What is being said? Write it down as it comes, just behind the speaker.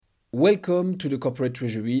Welcome to the Corporate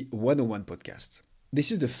Treasury 101 podcast. This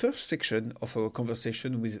is the first section of our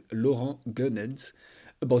conversation with Laurent Geunens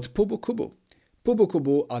about PoBo CoBo. PoBo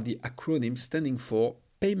CoBo are the acronyms standing for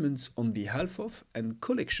Payments on Behalf of and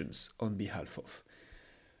Collections on Behalf of.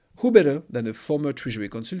 Who better than a former Treasury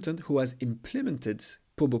consultant who has implemented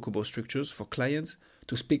PoBo CoBo structures for clients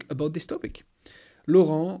to speak about this topic?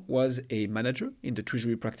 Laurent was a manager in the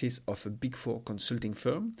treasury practice of a Big Four consulting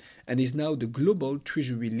firm and is now the global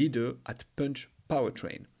treasury leader at Punch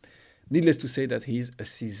Powertrain. Needless to say that he is a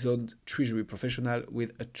seasoned treasury professional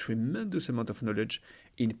with a tremendous amount of knowledge,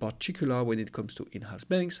 in particular when it comes to in-house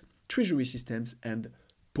banks, treasury systems, and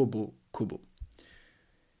PoBo CoBo.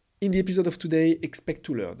 In the episode of today, expect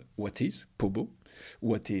to learn what is PoBo,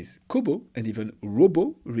 what is CoBo, and even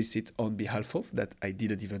Robo, receipt on behalf of, that I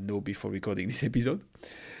didn't even know before recording this episode.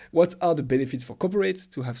 What are the benefits for corporates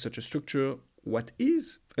to have such a structure? What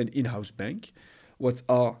is an in-house bank? What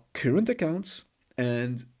are current accounts?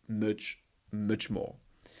 And much, much more.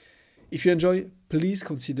 If you enjoy, please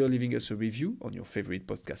consider leaving us a review on your favorite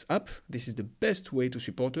podcast app. This is the best way to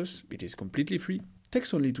support us. It is completely free,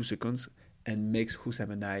 takes only 2 seconds, and makes Hussam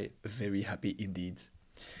and I very happy indeed.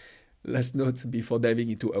 Last note before diving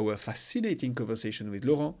into our fascinating conversation with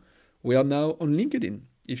Laurent, we are now on LinkedIn.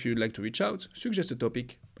 If you'd like to reach out, suggest a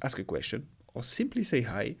topic, ask a question, or simply say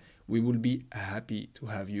hi, we will be happy to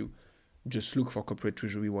have you. Just look for Corporate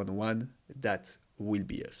Treasury 101. That will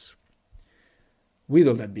be us. With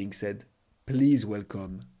all that being said, please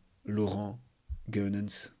welcome Laurent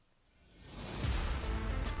Geunens.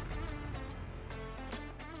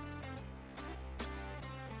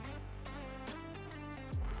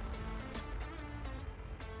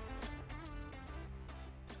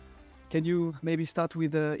 Can you maybe start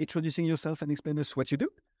with introducing yourself and explain us what you do?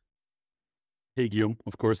 Hey, Guillaume.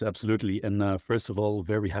 Of course, absolutely. And first of all,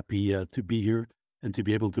 very happy to be here and to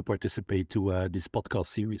be able to participate to this podcast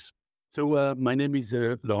series. So my name is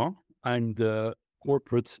Laurent. I'm the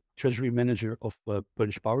corporate treasury manager of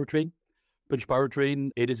Punch Powertrain. Punch Powertrain,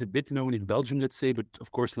 it is a bit known in Belgium, let's say, but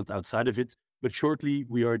of course not outside of it. But shortly,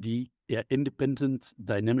 we are the independent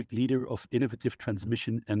dynamic leader of innovative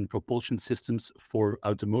transmission and propulsion systems for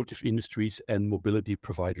automotive industries and mobility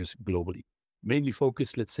providers globally. Mainly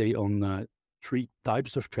focused, let's say, on 3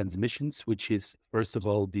 types of transmissions, which is, first of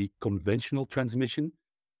all, the conventional transmission.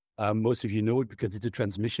 Most of you know it because it's a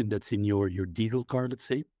transmission that's in your diesel car, let's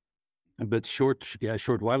say. But short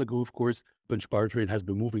while ago, of course, Punch Powertrain has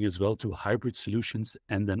been moving as well to hybrid solutions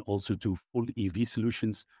and then also to full EV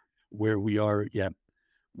solutions, where we are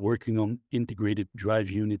working on integrated drive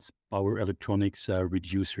units, power electronics,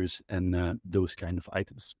 reducers, and those kind of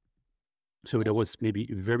items. So that was maybe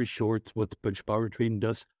very short what Punch Powertrain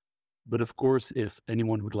does. But of course, if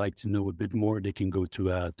anyone would like to know a bit more, they can go to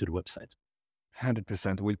the website.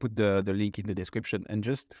 100%. We'll put the link in the description. And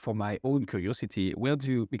just for my own curiosity,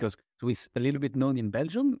 because it's a little bit known in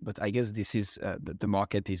Belgium, but I guess this is, the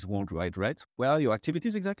market is worldwide, right? Where are your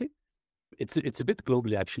activities exactly? It's a bit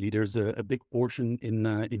globally, actually. There's a big portion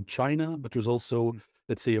in China, but there's also,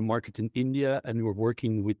 let's say, a market in India, and we're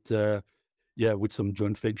working with some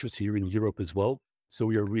joint ventures here in Europe as well. So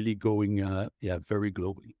we are really going very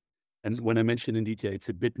globally. And when I mentioned indeed, it's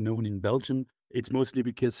a bit known in Belgium. It's mostly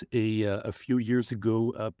because a few years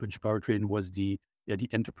ago, Punch Powertrain was the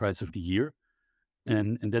enterprise of the year,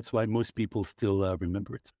 and that's why most people still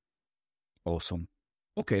remember it. Awesome.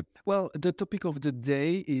 Okay. Well, the topic of the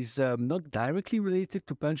day is not directly related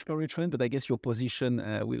to Punch Powertrain, but I guess your position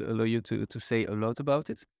will allow you to say a lot about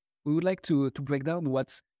it. We would like to break down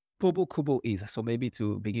what PoBo CoBo is. So maybe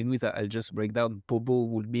to begin with, I'll just break down. PoBo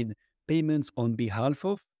would mean payments on behalf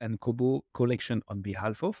of, and CoBo, collection on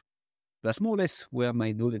behalf of. That's more or less where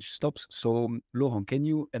my knowledge stops. So, Laurent, can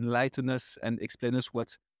you enlighten us and explain us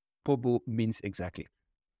what PoBo means exactly?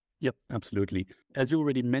 Yep, absolutely. As you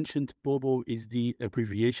already mentioned, PoBo is the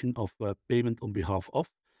abbreviation of payment on behalf of.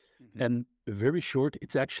 Mm-hmm. And very short,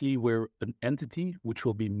 it's actually where an entity, which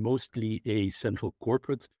will be mostly a central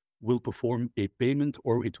corporate, will perform a payment,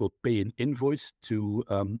 or it will pay an invoice to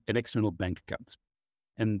an external bank account.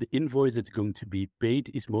 And the invoice that's going to be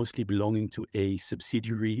paid is mostly belonging to a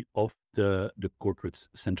subsidiary of the corporate's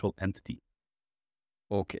central entity.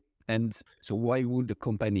 Okay. And so why would the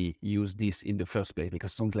company use this in the first place?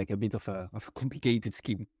 Because it sounds like a bit of a complicated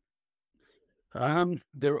scheme.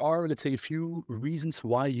 There are, let's say, a few reasons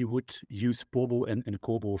why you would use PoBo and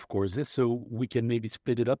CoBo, of course. So we can maybe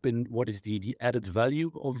split it up in what is the added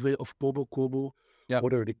value of PoBo, CoBo,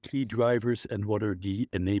 what are the key drivers, and what are the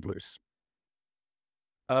enablers.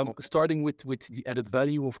 Starting with the added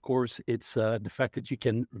value, of course, it's the fact that you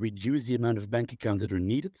can reduce the amount of bank accounts that are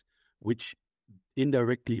needed, which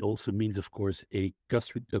indirectly also means, of course, a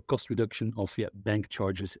cost reduction of bank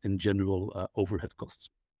charges and general overhead costs.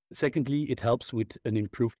 Secondly, it helps with an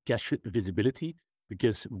improved cash visibility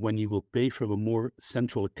because when you will pay from a more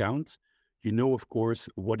central account, you know, of course,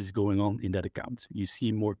 what is going on in that account. You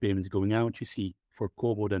see more payments going out, you see for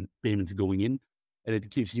CoBo than payments going in, and it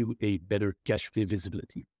gives you a better cash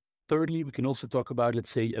visibility. Thirdly, we can also talk about, let's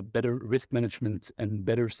say, a better risk management and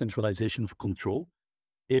better centralization of control.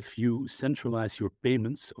 If you centralize your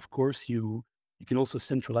payments, of course, you can also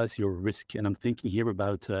centralize your risk. And I'm thinking here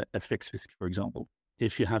about FX risk, for example.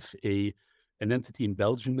 If you have an entity in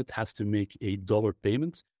Belgium that has to make a dollar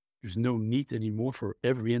payment, there's no need anymore for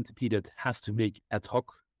every entity that has to make ad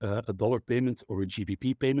hoc a dollar payment or a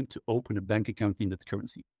GBP payment to open a bank account in that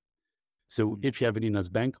currency. So if you have an in-house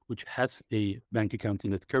bank which has a bank account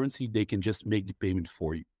in that currency, they can just make the payment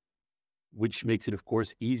for you, which makes it, of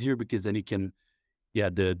course, easier because then you can,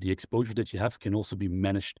 the exposure that you have can also be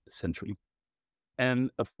managed centrally.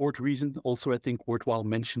 And a fourth reason also I think worthwhile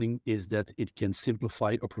mentioning is that it can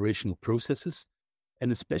simplify operational processes.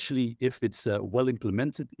 And especially if it's well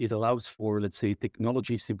implemented, it allows for, let's say,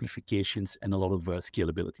 technology simplifications and a lot of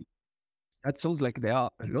scalability. That sounds like there are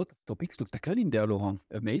a lot of topics to tackle in there, Laurent.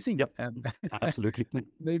 Amazing. Yep, absolutely.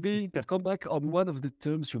 Maybe to come back on one of the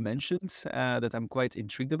terms you mentioned that I'm quite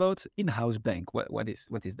intrigued about, in-house bank. What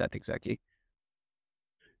is that exactly?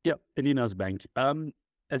 Yeah, an in-house bank.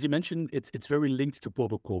 As you mentioned, it's very linked to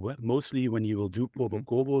PoBo CoBo. Mostly when you will do PoBo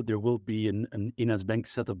CoBo, there will be an in-house bank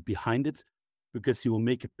setup behind it because you will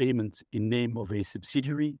make a payment in name of a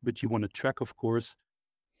subsidiary, but you want to track, of course,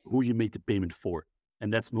 who you made the payment for.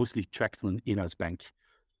 And that's mostly tracked on an in-house bank.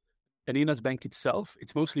 An in-house bank itself,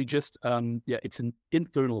 it's mostly just, it's an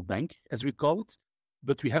internal bank, as we call it,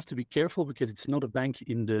 but we have to be careful because it's not a bank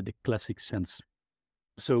in the classic sense.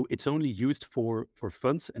 So it's only used for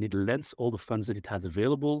funds, and it lends all the funds that it has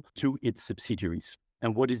available to its subsidiaries.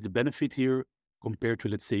 And what is the benefit here compared to,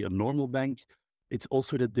 let's say, a normal bank? It's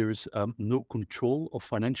also that there's no control of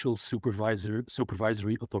financial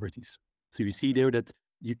supervisory authorities. So you see there that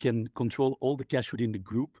you can control all the cash within the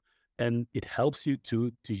group, and it helps you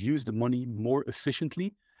to use the money more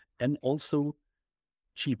efficiently and also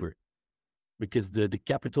cheaper, because the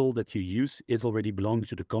capital that you use is already belonging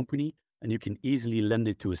to the company, and you can easily lend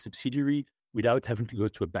it to a subsidiary without having to go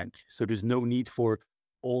to a bank. So there's no need for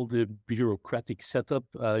all the bureaucratic setup.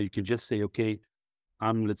 You can just say, okay,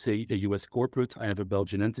 I'm, let's say, a US corporate. I have a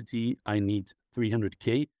Belgian entity. I need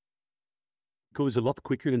 300K. Goes a lot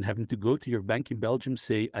quicker than having to go to your bank in Belgium,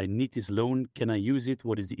 say, I need this loan. Can I use it?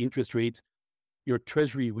 What is the interest rate? Your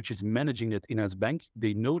treasury, which is managing that in-house bank,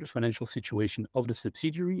 they know the financial situation of the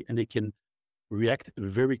subsidiary and they can react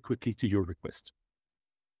very quickly to your request.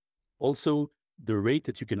 Also, the rate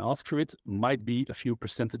that you can ask for it might be a few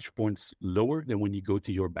percentage points lower than when you go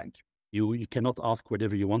to your bank. You cannot ask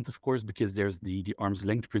whatever you want, of course, because there's the arm's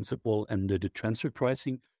length principle and the transfer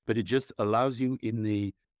pricing, but it just allows you in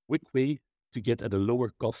a quick way to get at a lower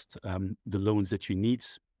cost the loans that you need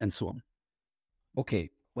and so on. Okay,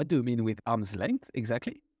 what do you mean with arm's length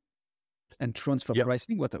exactly? And transfer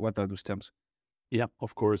pricing, what are those terms? Yeah,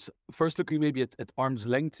 of course. First, looking maybe at arm's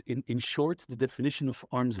length. In short, the definition of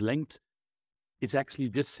arm's length is actually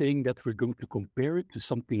just saying that we're going to compare it to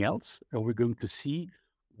something else, and we're going to see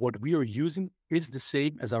what we are using is the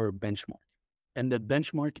same as our benchmark. And that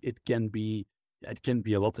benchmark, it can be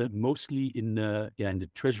a lot. Mostly in the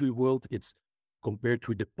treasury world, it's compared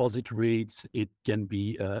to deposit rates. It can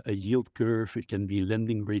be a yield curve. It can be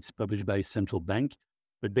lending rates published by a central bank.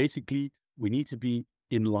 But basically, we need to be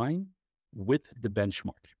in line with the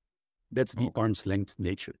benchmark. That's the arm's length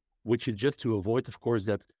nature, which is just to avoid, of course,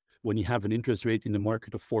 that when you have an interest rate in the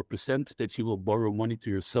market of 4%, that you will borrow money to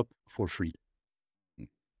your sub for free.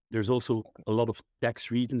 There's also a lot of tax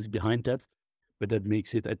reasons behind that, but that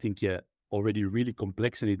makes it, I think, already really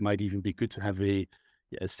complex, and it might even be good to have a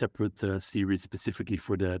separate series specifically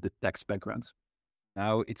for the tax backgrounds.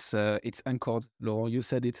 Now it's anchored, Laurent, you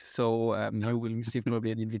said it, so now we'll receive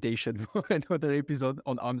probably an invitation for another episode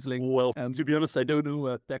on arm's length. Well, to be honest, I don't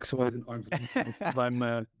know tax-wise and arm's length if I'm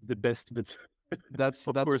the best, but that's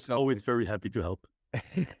of course always very happy to help.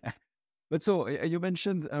 But so you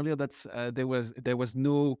mentioned earlier that there was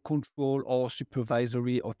no control or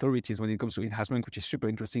supervisory authorities when it comes to in-house bank, which is super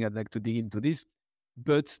interesting. I'd like to dig into this,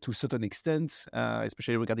 but to a certain extent,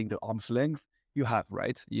 especially regarding the arm's length, you have,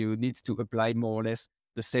 right? You need to apply more or less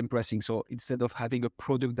the same pricing. So instead of having a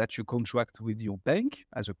product that you contract with your bank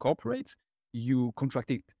as a corporate, you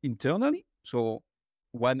contract it internally. So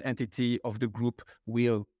one entity of the group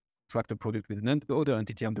will contract a product with another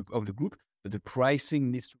entity of the group, but the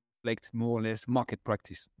pricing needs to reflect more or less market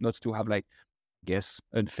practice, not to have like guess,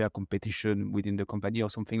 unfair competition within the company or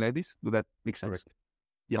something like this. Does that make sense? Correct.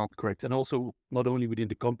 Yeah, correct. And also not only within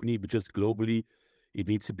the company, but just globally, it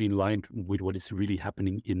needs to be in line with what is really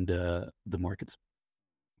happening in the markets.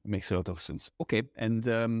 Makes a lot of sense. Okay. And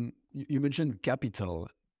you mentioned capital.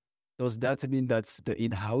 Does that mean that the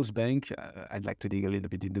in-house bank, I'd like to dig a little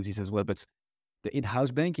bit into this as well, but the in-house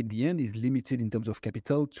bank in the end is limited in terms of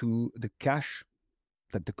capital to the cash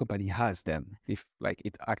that the company has then, if like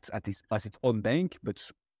it acts as its own bank, but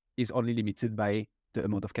is only limited by the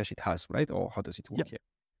amount of cash it has, right? Or how does it work here?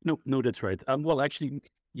 No, that's right. Well, actually,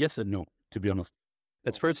 yes and no, to be honest.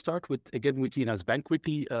 Let's first start with the in-house bank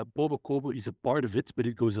quickly. PoBo CoBo is a part of it, but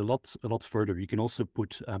it goes a lot further. You can also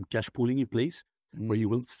put cash pooling in place where you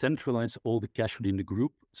will centralize all the cash within the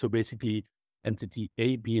group. So basically, entity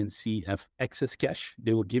A, B, and C have excess cash.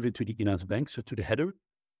 They will give it to the in-house bank, so to the header.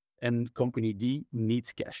 And company D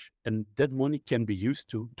needs cash. And that money can be used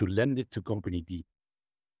to lend it to company D.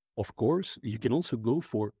 Of course, you can also go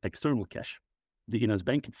for external cash. The in-house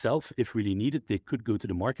bank itself, if really needed, they could go to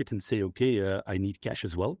the market and say, okay, I need cash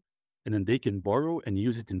as well. And then they can borrow and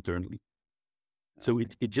use it internally. So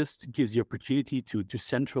it just gives the opportunity to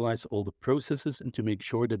centralize all the processes and to make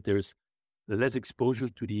sure that there's less exposure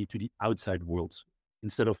to the outside world.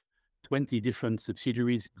 Instead of 20 different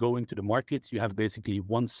subsidiaries going to the market, you have basically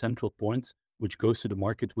one central point which goes to the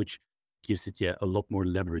market, which gives it a lot more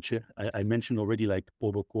leverage. I mentioned already, like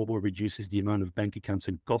PoBo CoBo reduces the amount of bank accounts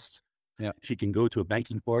and costs. Yeah. If you can go to a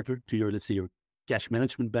banking partner, to your, let's say, your cash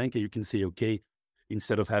management bank, and you can say, okay,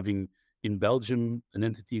 instead of having in Belgium an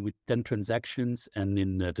entity with 10 transactions and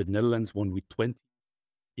in the Netherlands one with 20,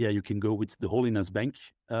 you can go with the whole in-house bank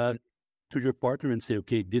to your partner and say,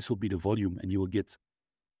 okay, this will be the volume, and you will get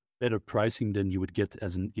better pricing than you would get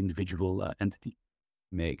as an individual entity.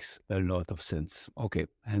 Makes a lot of sense. Okay,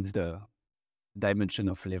 hence the dimension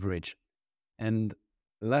of leverage. And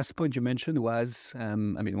last point you mentioned was,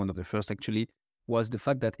 one of the first actually, was the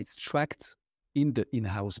fact that it's tracked in the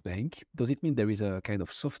in-house bank. Does it mean there is a kind of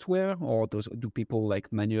software, or do people like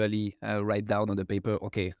manually write down on the paper,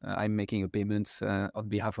 okay, I'm making a payment on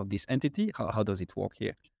behalf of this entity? How does it work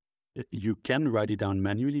here? You can write it down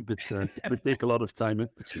manually, but it would take a lot of time.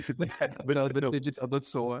 but digits are not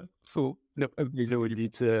so. So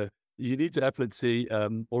you need to have, let's say,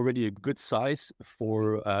 already a good size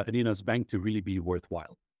for an in-house bank to really be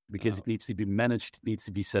worthwhile, because it needs to be managed, it needs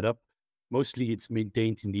to be set up. Mostly it's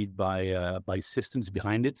maintained indeed by systems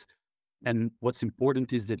behind it. And what's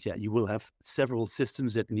important is that, you will have several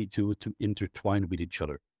systems that need to intertwine with each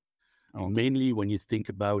other. Mainly when you think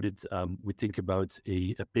about it, we think about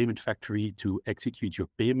a payment factory to execute your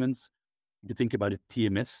payments. You think about a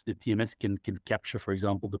TMS. The TMS can capture, for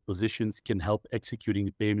example, the positions, can help executing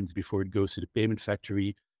the payments before it goes to the payment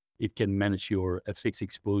factory. It can manage your FX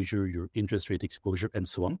exposure, your interest rate exposure, and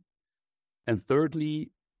so on. And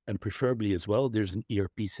thirdly, and preferably as well, there's an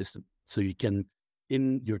ERP system. So you can,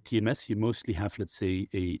 in your TMS, you mostly have, let's say,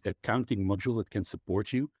 a accounting module that can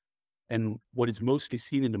support you. And what is mostly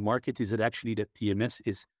seen in the market is that actually that TMS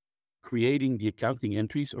is creating the accounting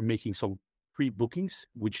entries or making some pre-bookings,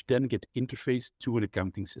 which then get interfaced to an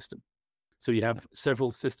accounting system. So you have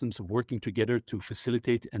several systems working together to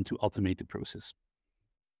facilitate and to automate the process.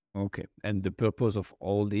 Okay. And the purpose of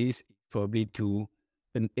all this is probably to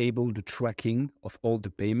enable the tracking of all the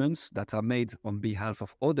payments that are made on behalf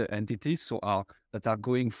of other entities, that are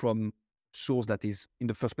going from source that is in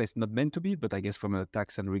the first place not meant to be, but I guess from a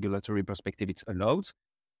tax and regulatory perspective, it's allowed.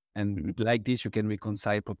 And like this, you can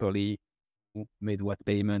reconcile properly who made what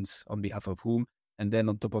payments on behalf of whom. And then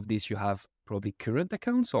on top of this, you have probably current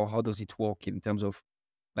accounts, or how does it work in terms of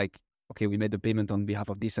like, okay, we made the payment on behalf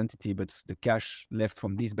of this entity, but the cash left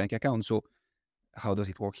from this bank account. So how does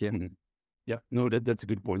it work here? Yeah, no, that's a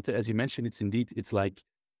good point. As you mentioned, it's like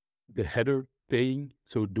the header paying,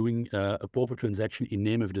 so doing a PoBo transaction in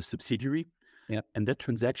name of the subsidiary. Yeah. And that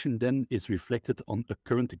transaction then is reflected on a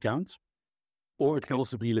current account, or it can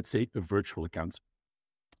also be, let's say, a virtual account.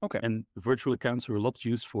 Okay. And virtual accounts are a lot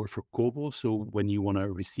used for CoBo. So when you want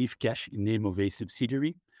to receive cash in name of a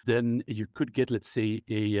subsidiary, then you could get, let's say,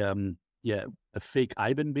 a fake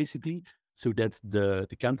IBAN basically, so that the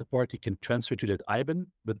counterparty can transfer to that IBAN,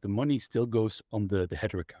 but the money still goes on the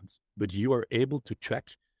header account. But you are able to track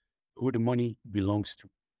who the money belongs to.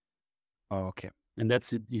 Oh, okay. And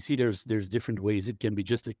that's it. You see, there's different ways. It can be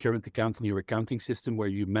just a current account in your accounting system where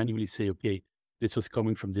you manually say, okay, this was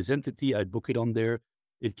coming from this entity, I book it on there.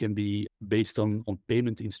 It can be based on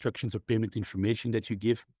payment instructions or payment information that you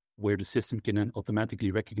give, where the system can then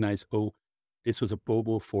automatically recognize, oh, this was a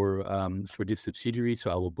PoBo for this subsidiary,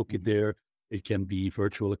 so I will book it there. It can be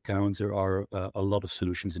virtual accounts. There are a lot of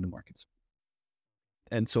solutions in the markets.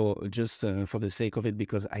 And so just for the sake of it,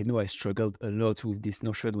 because I know I struggled a lot with this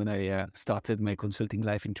notion when I started my consulting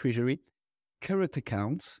life in treasury, current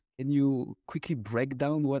accounts, can you quickly break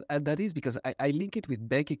down what that is? Because I link it with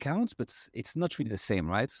bank accounts, but it's not really the same,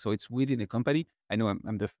 right? So it's within a company. I know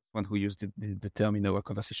I'm the one who used the term in our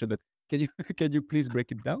conversation, but can you can you please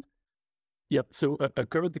break it down? Yeah. So a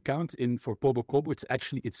current account for PoBo CoBo,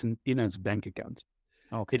 it's an in-house bank account.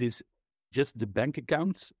 Okay. It is just the bank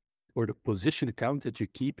account or the position account that you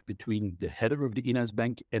keep between the header of the in-house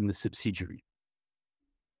bank and the subsidiary.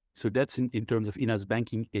 So that's in terms of in-house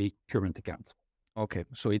banking, a current account. Okay,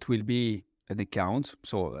 so it will be an account,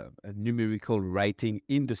 so a numerical writing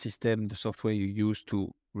in the system, the software you use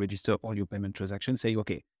to register all your payment transactions, saying,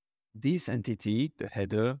 okay, this entity, the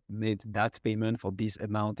header, made that payment for this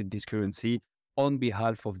amount in this currency on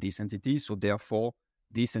behalf of this entity. So therefore,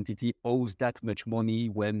 this entity owes that much money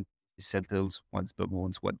when it settles once per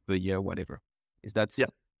month, once per year, whatever. Is that? Yeah,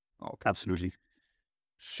 okay. Absolutely.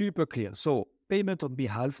 Super clear. So payment on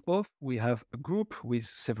behalf of, we have a group with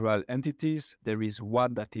several entities. There is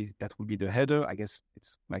one that will be the header. I guess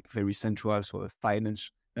it's like very central, so a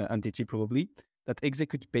finance entity probably, that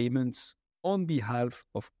execute payments on behalf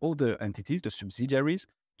of other entities, the subsidiaries,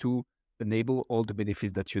 to enable all the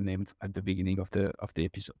benefits that you named at the beginning of the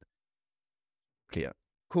episode. Clear.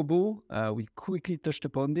 CoBo, we quickly touched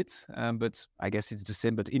upon it, but I guess it's the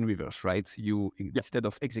same, but in reverse, right? Instead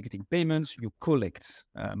of executing payments, you collect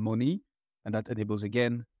money, and that enables,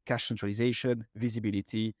 again, cash centralization,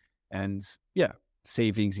 visibility, and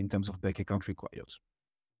savings in terms of bank account required.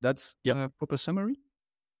 That's a proper summary?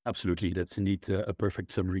 Absolutely. That's indeed a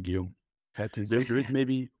perfect summary, Guillaume. That is... There is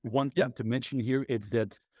maybe one thing to mention here. It's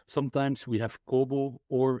that sometimes we have CoBo,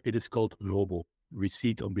 or it is called ROBO,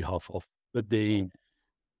 receipt on behalf of, but they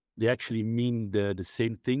actually mean the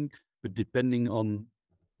same thing, but depending on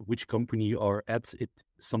which company you are at,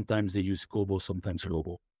 sometimes they use CoBo, sometimes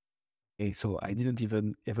Robo. Okay, so I didn't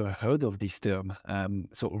even ever heard of this term.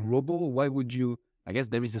 So Robo, why would you? I guess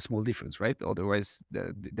there is a small difference, right? Otherwise,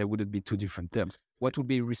 there wouldn't be two different terms. What would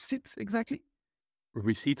be receipt exactly?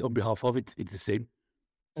 Receipt on behalf of it's the same.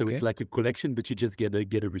 So it's like a collection, but you just get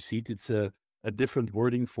a receipt. It's a different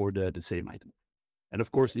wording for the same item. And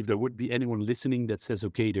of course, if there would be anyone listening that says,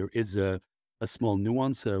 okay, there is a small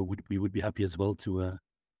nuance, we would be happy as well to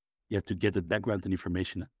get the background and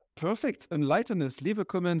information. Perfect. Enlighten us. Leave a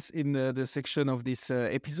comment in the section of this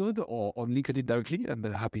episode or on LinkedIn directly, and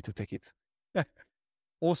I'm happy to take it.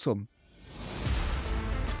 Awesome.